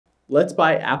Let's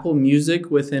buy Apple Music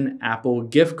with an Apple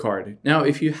gift card. Now,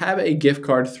 if you have a gift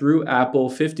card through Apple,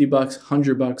 50 bucks,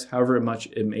 100 bucks, however much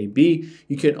it may be,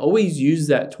 you can always use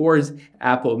that towards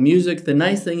Apple Music. The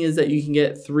nice thing is that you can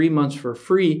get 3 months for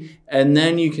free, and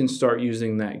then you can start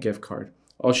using that gift card.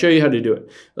 I'll show you how to do it.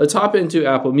 Let's hop into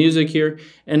Apple Music here,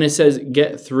 and it says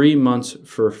get 3 months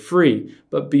for free.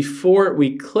 But before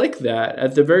we click that,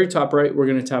 at the very top right, we're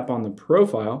gonna tap on the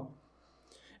profile.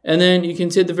 And then you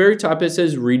can see at the very top, it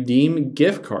says redeem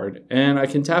gift card. And I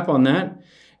can tap on that.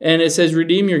 And it says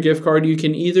redeem your gift card. You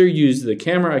can either use the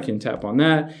camera, I can tap on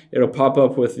that. It'll pop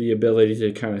up with the ability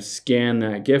to kind of scan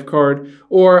that gift card.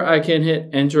 Or I can hit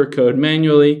enter code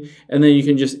manually. And then you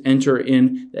can just enter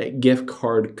in that gift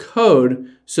card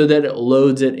code so that it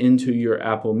loads it into your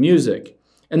Apple Music.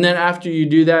 And then after you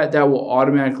do that, that will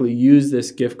automatically use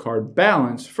this gift card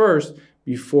balance first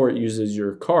before it uses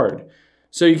your card.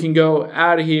 So you can go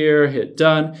out of here, hit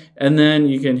done, and then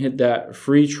you can hit that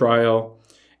free trial.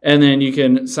 And then you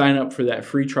can sign up for that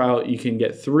free trial. You can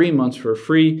get 3 months for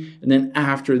free. And then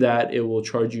after that, it will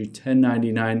charge you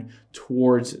 $10.99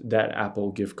 towards that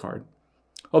Apple gift card.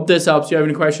 Hope this helps. If you have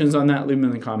any questions on that, leave them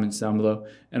in the comments down below,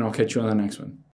 and I'll catch you on the next one.